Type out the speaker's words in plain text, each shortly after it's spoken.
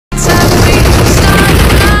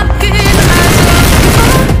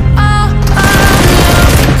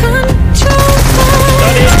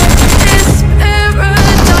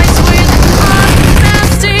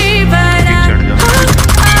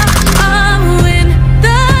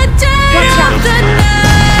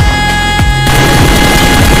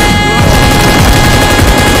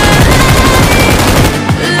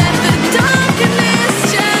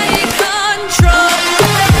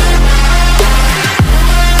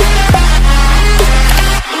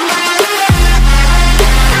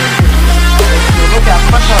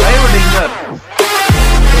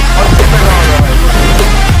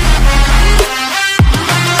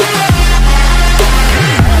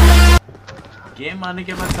Game आने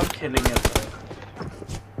के बाद सब खेलेंगे अब।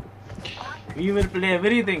 We will play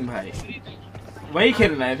everything भाई। वही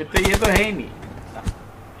खेलना है फिर तो, ये तो है ही नहीं,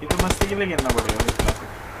 ये तो मस्ती के लिए खेलना पड़ेगा।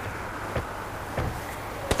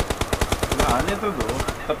 आने तो दो,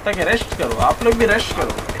 तब तक रेस्ट करो, आप लोग भी रेस्ट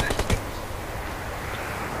करो।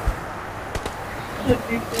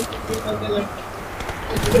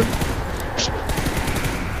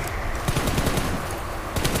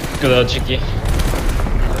 कदा चिकी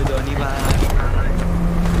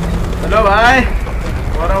हेलो भाई,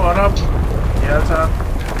 what up यार साहब।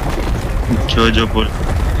 जो बोल।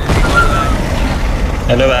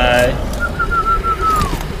 हेलो भाई।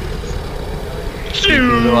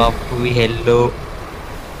 हेलो आपको भी हेलो।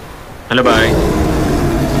 हेलो भाई।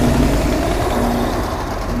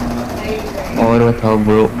 और बताओ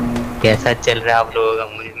ब्रो, कैसा चल रहा है आप लोगों का?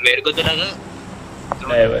 मेरे को तो लगा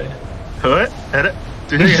नहीं भाई। ओए अरे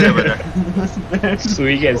तुझे कैसे पता?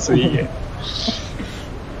 सुई है।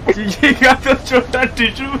 ये का तो छोटा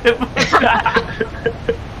टिश्यू पेपर।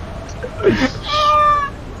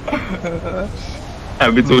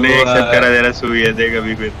 अभी तूने एक्सेप्ट करा, तेरा सुई है, देख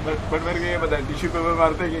अभी फिर। बट मेरे को ये बता, टिश्यू पेपर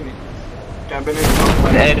मारते कि नहीं? कैबिनेट।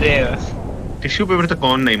 अरे टिश्यू पेपर तो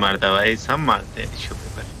कौन नहीं मारता भाई, सब मारते हैं टिश्यू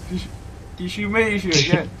पेपर। टिश्यू में इशू है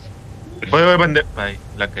क्या? ओए बंदे भाई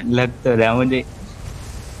लग गए। लग तो रहा मुझे।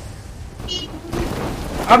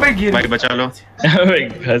 अबे गिर भाई बचा लो। अबे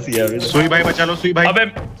घस गया अभी। सुई भाई बचा लो, सुई भाई। अबे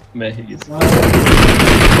मैं ही घिस।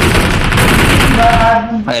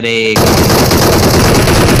 अरे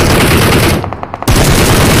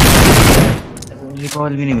मुझे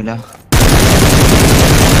कॉल भी नहीं मिला।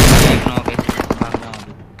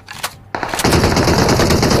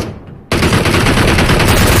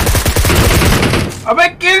 अबे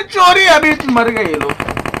किल चोरी, अभी मर गए ये लोग।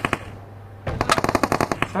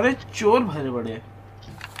 सारे चोर भरे बड़े।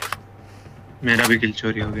 मेरा भी किल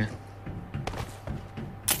चोरी हो गया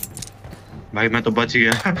भाई, मैं तो बच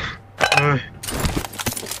गया।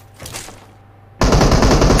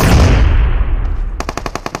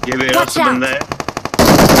 ये मेरा बंदा है।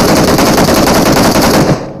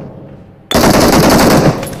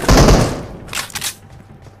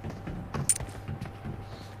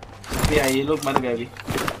 ये लोग मर गए अभी।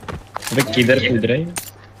 अबे किधर कूद रहा है?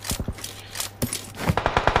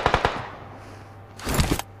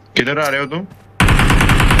 किधर आ रहे हो तुम?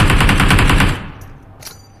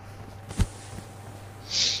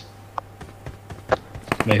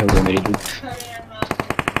 मैं हो गया मेरी लूट।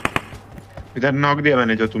 इधर नॉक दिया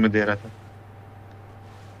मैंने जो तुम्हें दे रहा था।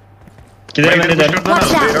 किधर मैंने दे रहा?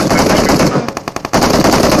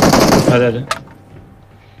 आजा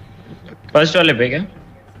फर्स्ट वाले पे क्या?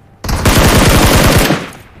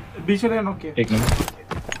 बीच में नॉक किया। एक मिनट।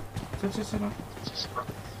 चल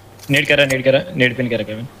नेट करा, नेट पिन करा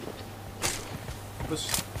केविन। बस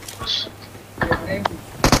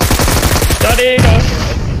अरे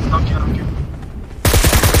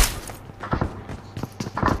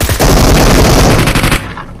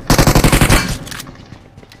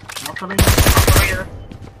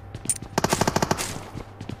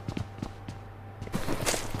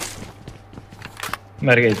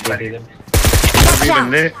मर गए इधर।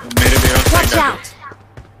 बंदे मेरे बेरों साइड आ।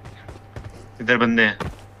 इधर बंदे हैं।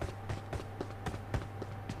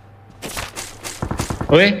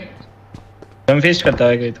 ओए हम फेस करता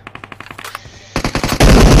है कोई तो।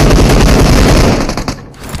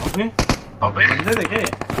 अबे बंदे देखे।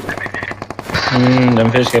 हम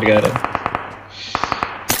फेस करके आ रहा है।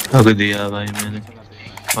 हग दिया भाई मैंने।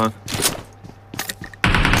 और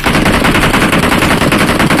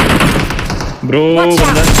ब्रो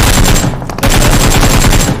बंदा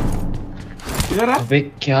इधर आ। अबे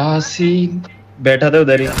क्या सीन, बैठा था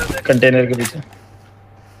उधर ही कंटेनर के पीछे।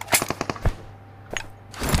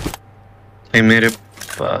 मेरे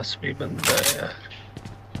पास भी बंदा है यार।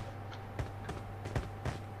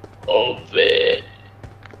 ओबे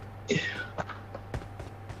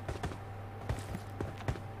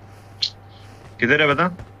किधर है बता?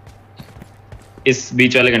 इस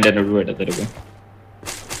बीच वाले कंटेनर पे बैठा तेरे को।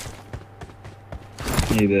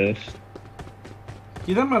 इधर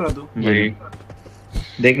किधर मारा तू? भाई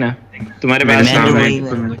देखना तुम्हारे मेरे पास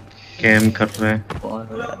सामने कैम कर रहा है।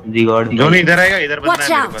 रिकॉर्ड जो नहीं इधर आएगा, इधर बंदा है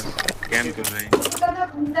मेरे पास, कैम कर रहा है।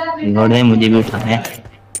 रिकॉर्ड है, मुझे भी उठाना है।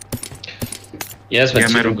 यस क्या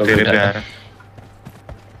मैं रुक तेरे पे आ रहा।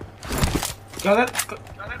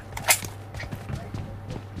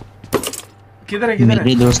 किधर है?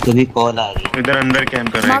 मेरे दोस्त को भी कॉल आ रही है। इधर अंदर कैम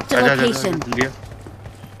कर रहा है। आजा जल्दी।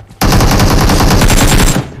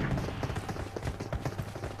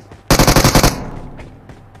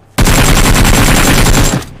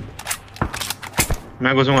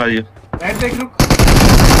 मैं घुसूंगा। आज राइट देख रुक।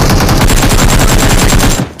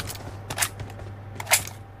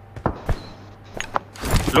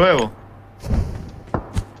 लो है वो।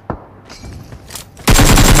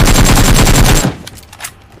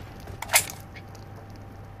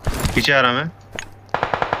 पीछे आ रहा मैं।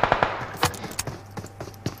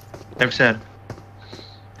 लेफ्ट से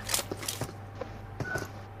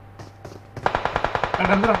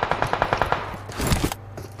अंदर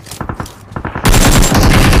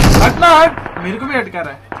हटना हट, मेरे को भी अटका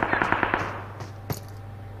रहा है।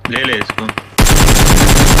 ले इसको।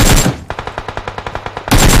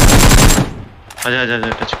 आजा आजा आजा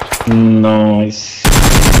टच। नाइस।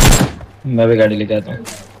 मैं भी गाड़ी लेके आता हूँ।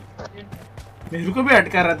 मेरे को भी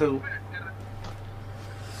अटका रहा था वो।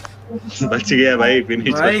 बच गया भाई,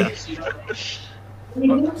 फिनिश भाई होता।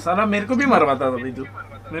 साला मेरे को भी मरवाता था भाई तू।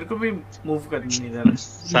 मेरे को भी मूव करने नहीं दे रहा।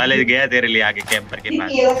 साले गया तेरे लिए आगे कैंपर के पास।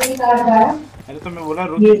 अरे तो मैं बोला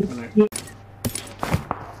रुक 1 मिनट।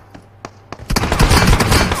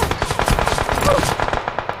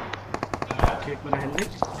 एक मिनट हेल्दी।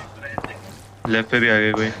 लेफ्ट पे भी आ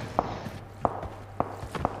गए कोई।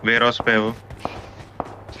 वेयर हाउस पे है वो।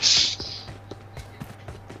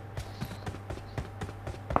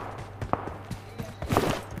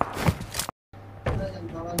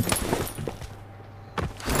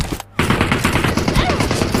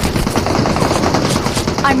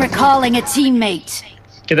 I'm recalling a teammate.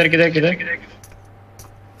 किधर किधर किधर?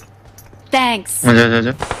 Thanks. आजा आजा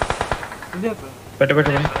आजा। बैठो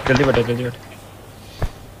बैठो भाई, जल्दी बैठो जल्दी बैठो।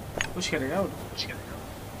 पुश करेगा वो।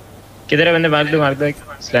 किधर है बंदे? मार दो एक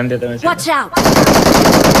स्लैम देता हूं। Watch out.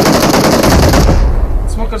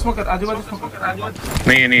 स्मोकर आजू बाजू स्मोकर।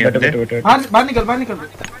 नहीं ये नहीं बैठो है। बैठो बैठो। बाहर निकल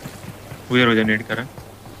उधर हो जा, नेट करा।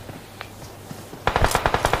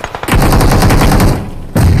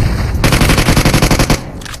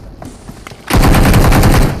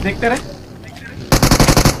 देखते रहे।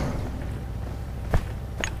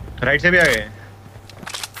 राइट से भी आ गए।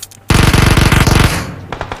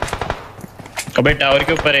 अबे टावर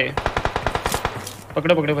के ऊपर है।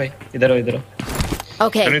 पकड़ो पकड़ो भाई, इधर हो इधर हो।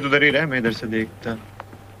 Okay. नहीं तो उधर ही रहा, मैं इधर से देखता।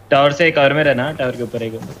 टावर से एक और में रहना, टावर के ऊपर है।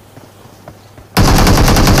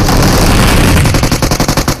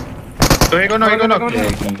 तो एक और नॉक एक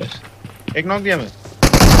नंबर। एक नॉक दिया मैं।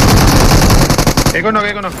 एक और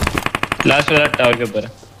नॉक। लास्ट वाला टावर के ऊपर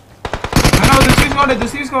है। ना वो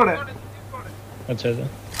दूसरी स्क्वाड है। अच्छा अच्छा।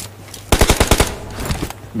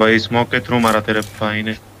 भाई स्मोक के थ्रू मारा तेरे भाई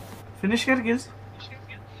ने। फिनिश कर किल्स।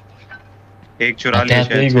 एक चुरा लिया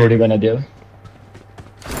अच्छा, ही शायद। घोड़ी बना दिया।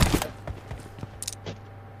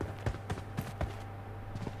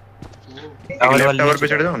 लेफ्ट टावर पे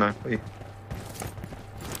चढ़ जाओ ना कोई।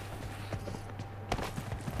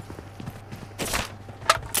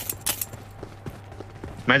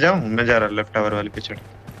 मैं जा रहा लेफ्ट टावर वाले पे चढ़।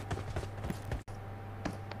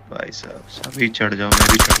 भाई साहब सभी चढ़ जाओ, मैं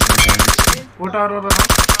भी चढ़ूंगा। वो टावर वाला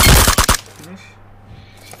फिनिश।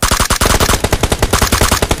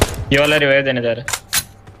 ये वाला रिवाइव देने जा रहा है।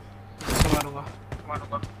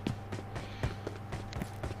 मारूंगा।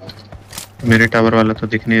 मेरे टावर वाला तो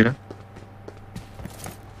दिख नहीं रहा।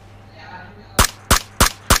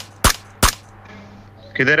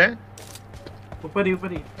 किधर है? ऊपर ही। वो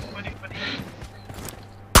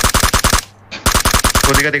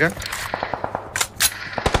दिखा।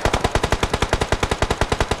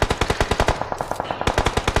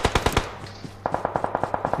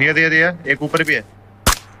 दिया। एक ऊपर भी है।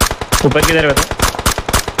 ऊपर किधर है बता?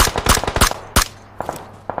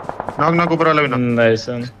 नॉक ऊपर वाला भी नॉक। नाइस।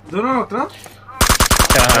 दोनों नॉक ना?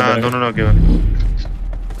 हाँ दोनों नॉक है वाले।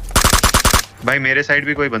 भाई मेरे साइड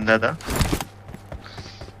भी कोई बंदा था।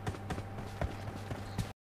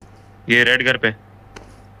 ये रेड घर पे।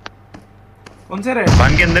 कौन से रेड?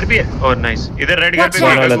 बान के अंदर भी है। और नाइस, इधर रेड घर पे भी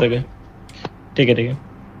वाला है। तो ठीक है।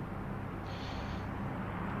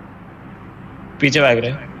 पीछे भाग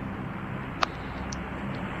रहे हैं।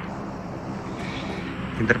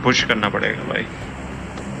 इधर पुश करना पड़ेगा भाई।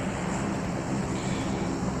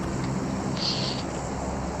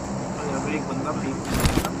 एक बंदा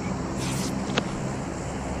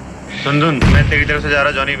सुन मैं तेरी तरफ से जा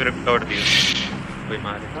रहा। जॉनी मेरे को कवर दियो। कोई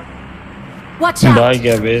मारेगा। Watch out. भाग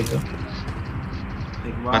गया बे तो।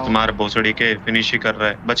 मत मार भोसड़ी के, फिनिश ही कर रहा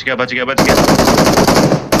है। बच गया।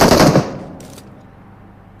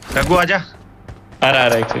 रघु आजा। आ रहा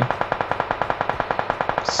है एक से।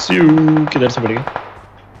 किधर से पड़ गया?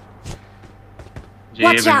 ये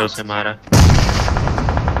विंडो से मारा।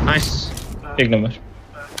 नाइस। एक नंबर।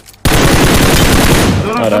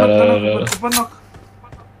 ऊपर नॉक।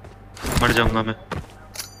 मर जाऊंगा मैं।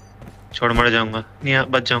 छोड़, मर जाऊंगा। नहीं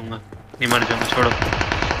बच जाऊंगा। नहीं मर जाऊंगा, छोड़ो।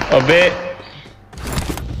 अबे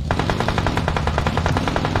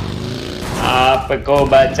आपको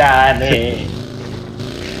बचाने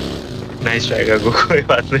नाइस ट्राई का कोई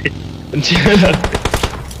बात नहीं।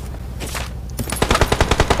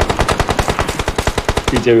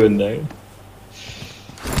 पीछे भी बंदा है।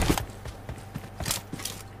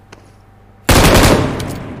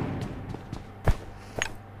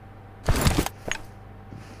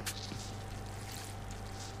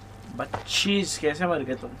 बच्चीज कैसे मर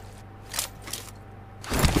गए तुम?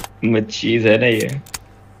 चीज है ना ये,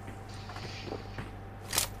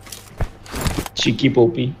 चिकी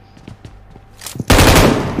पोपी।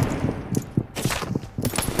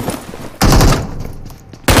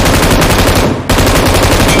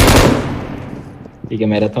 ठीक है,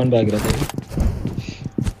 मैराथन भाग रहा था।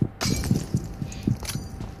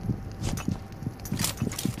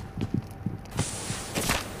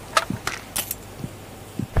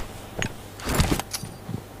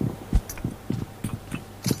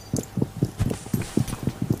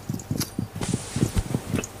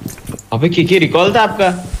 अबे की रिकॉल था आपका?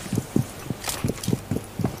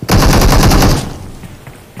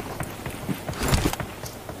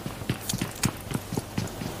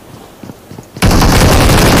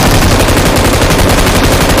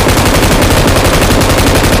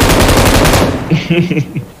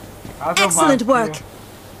 Excellent work.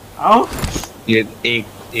 आओ। ये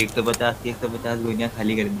 150 गोलियां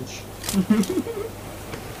खाली कर दी।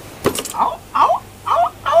 आओ आओ आओ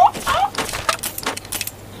आओ आओ।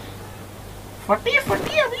 फटी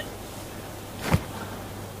फटी अभी।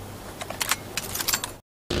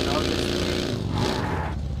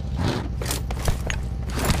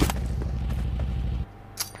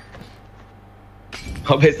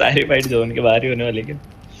 अबे सारी फाइट जोन के बाहर ही होने वाली है।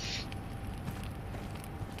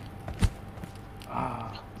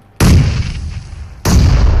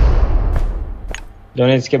 जोन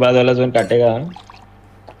इसके बाद वाला जोन काटेगा।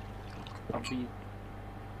 अभी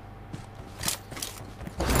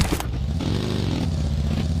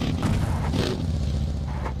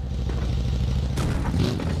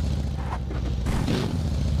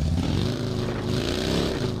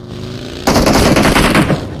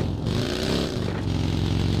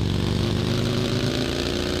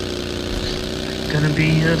Gonna be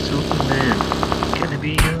a Superman. Gonna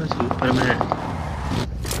be a Superman.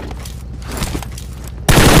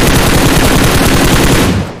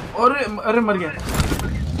 अरे मर गया।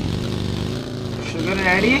 शुगर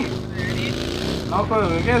डैडी नॉक हो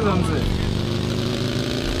गया जोन से।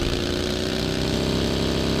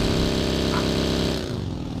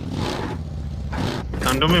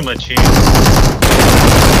 ठंडों में मच्छी।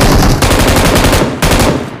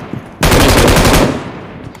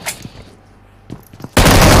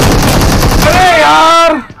 अरे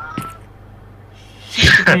यार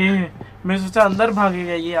मैं सोचा अंदर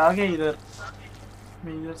भागेगा, ये आ गया इधर।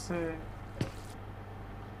 मैं इधर से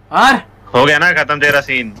यार हो गया ना खत्म तेरा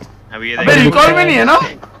सीन। अभी ये अबे रिकॉल में नहीं है ना?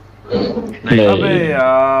 नहीं। अबे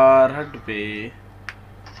यार हट पे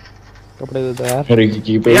कपड़े दे दो यार। अरे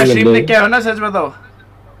की पे यार स्ट्रीम देख के आयो ना, सच बताओ।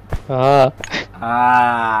 हाँ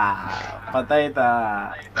पता ही था।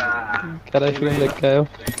 क्या स्ट्रीम देख के आयो?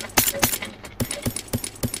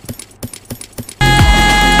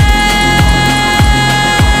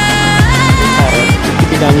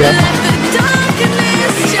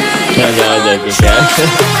 जा जा जाके क्या